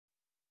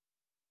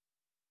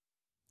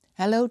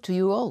Hello to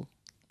you all.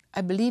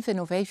 I believe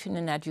innovation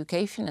in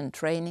education and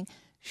training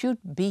should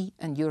be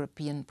a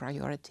European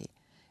priority,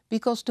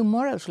 because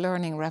tomorrow's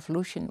learning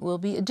revolution will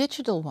be a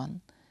digital one,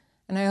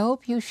 and I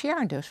hope you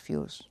share those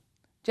views.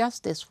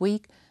 Just this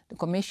week, the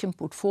Commission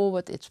put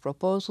forward its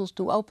proposals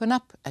to open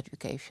up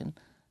education,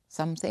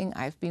 something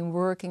I've been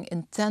working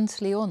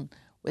intensely on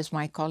with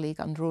my colleague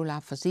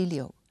Androula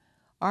Vasilio.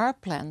 Our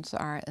plans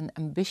are an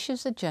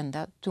ambitious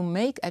agenda to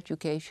make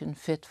education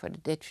fit for the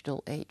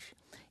digital age,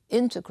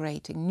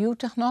 integrating new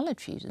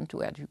technologies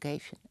into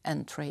education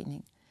and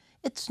training.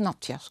 It's not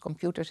just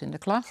computers in the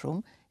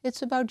classroom,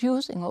 it's about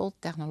using old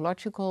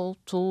technological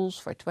tools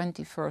for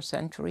 21st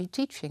century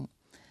teaching.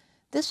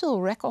 This will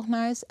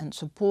recognize and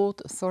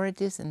support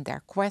authorities in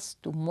their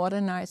quest to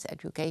modernize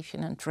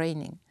education and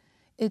training.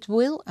 It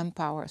will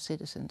empower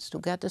citizens to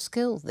get the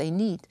skills they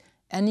need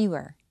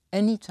anywhere,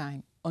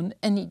 anytime, on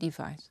any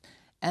device,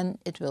 and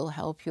it will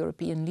help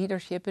European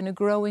leadership in a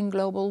growing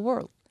global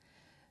world.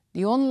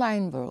 The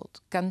online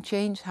world can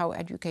change how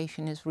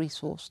education is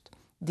resourced,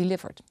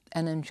 delivered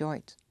and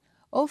enjoyed.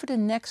 Over the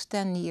next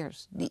 10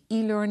 years, the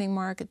e-learning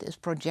market is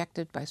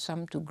projected by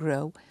some to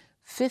grow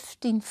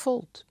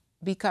 15-fold,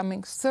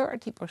 becoming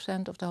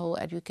 30% of the whole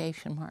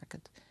education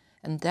market.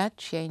 And that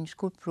change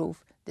could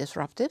prove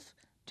disruptive,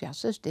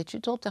 just as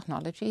digital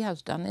technology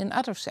has done in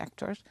other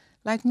sectors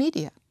like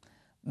media.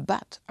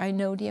 But I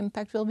know the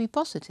impact will be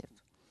positive.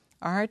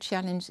 Our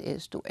challenge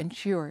is to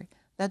ensure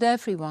that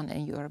everyone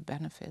in Europe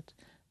benefits,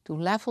 to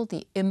level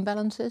the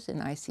imbalances in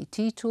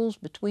ICT tools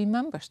between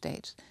member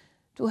states,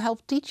 to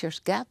help teachers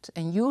get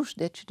and use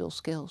digital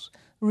skills,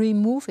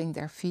 removing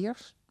their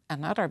fears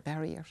and other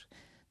barriers,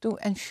 to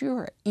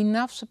ensure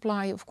enough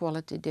supply of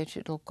quality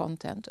digital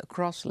content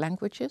across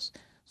languages,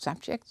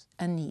 subjects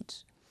and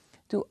needs,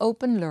 to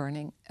open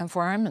learning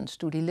environments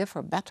to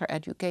deliver better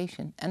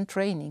education and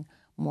training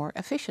more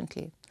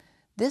efficiently.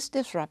 This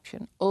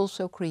disruption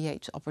also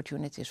creates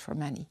opportunities for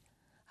many.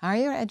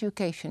 Higher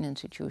education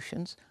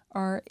institutions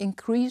are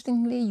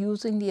increasingly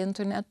using the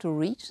internet to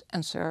reach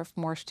and serve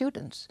more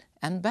students,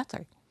 and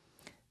better.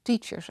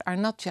 Teachers are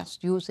not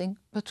just using,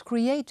 but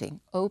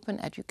creating open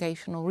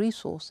educational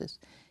resources,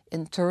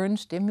 in turn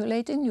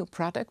stimulating new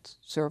products,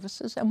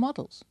 services and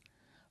models.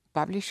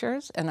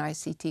 Publishers and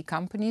ICT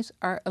companies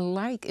are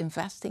alike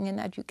investing in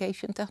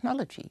education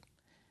technology.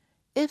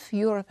 If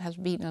Europe has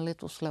been a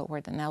little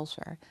slower than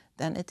elsewhere,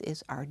 then it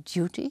is our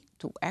duty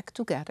to act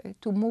together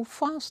to move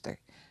faster,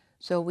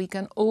 so we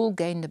can all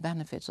gain the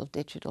benefits of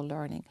digital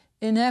learning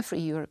in every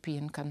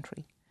European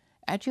country.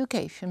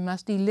 Education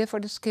must deliver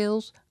the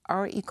skills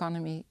our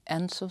economy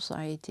and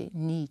society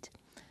need.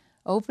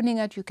 Opening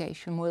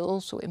education will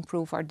also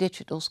improve our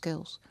digital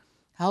skills,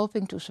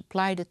 helping to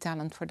supply the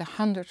talent for the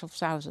hundreds of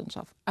thousands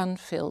of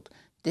unfilled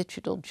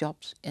digital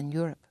jobs in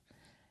Europe,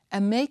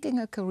 and making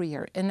a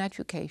career in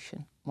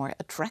education more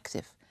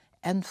attractive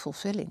and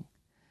fulfilling.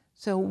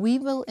 So we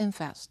will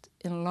invest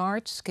in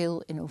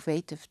large-scale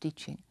innovative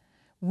teaching.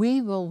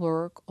 We will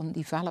work on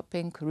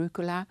developing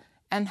curricula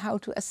and how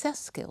to assess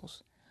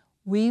skills.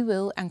 We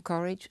will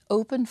encourage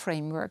open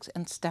frameworks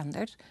and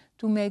standards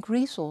to make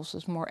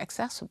resources more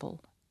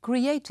accessible,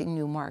 creating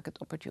new market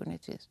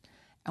opportunities.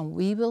 And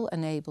we will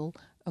enable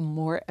a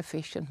more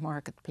efficient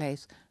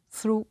marketplace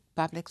through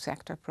public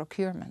sector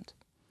procurement.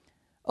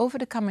 Over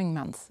the coming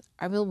months,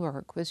 I will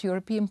work with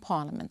European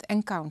Parliament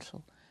and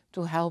Council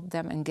to help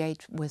them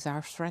engage with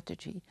our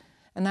strategy.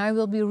 And I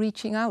will be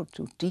reaching out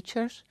to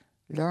teachers,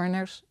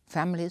 learners,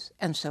 families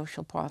and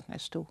social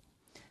partners too.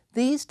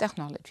 These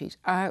technologies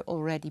are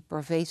already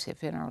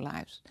pervasive in our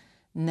lives.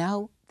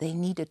 Now they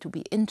needed to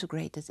be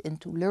integrated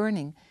into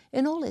learning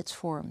in all its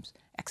forms,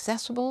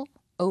 accessible,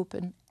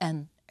 open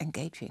and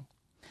engaging.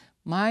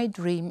 My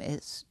dream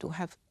is to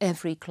have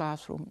every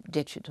classroom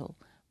digital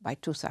by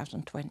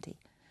 2020.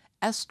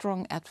 As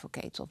strong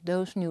advocates of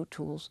those new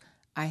tools,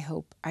 I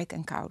hope I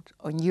can count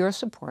on your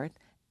support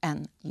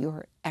and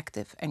your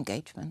active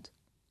engagement.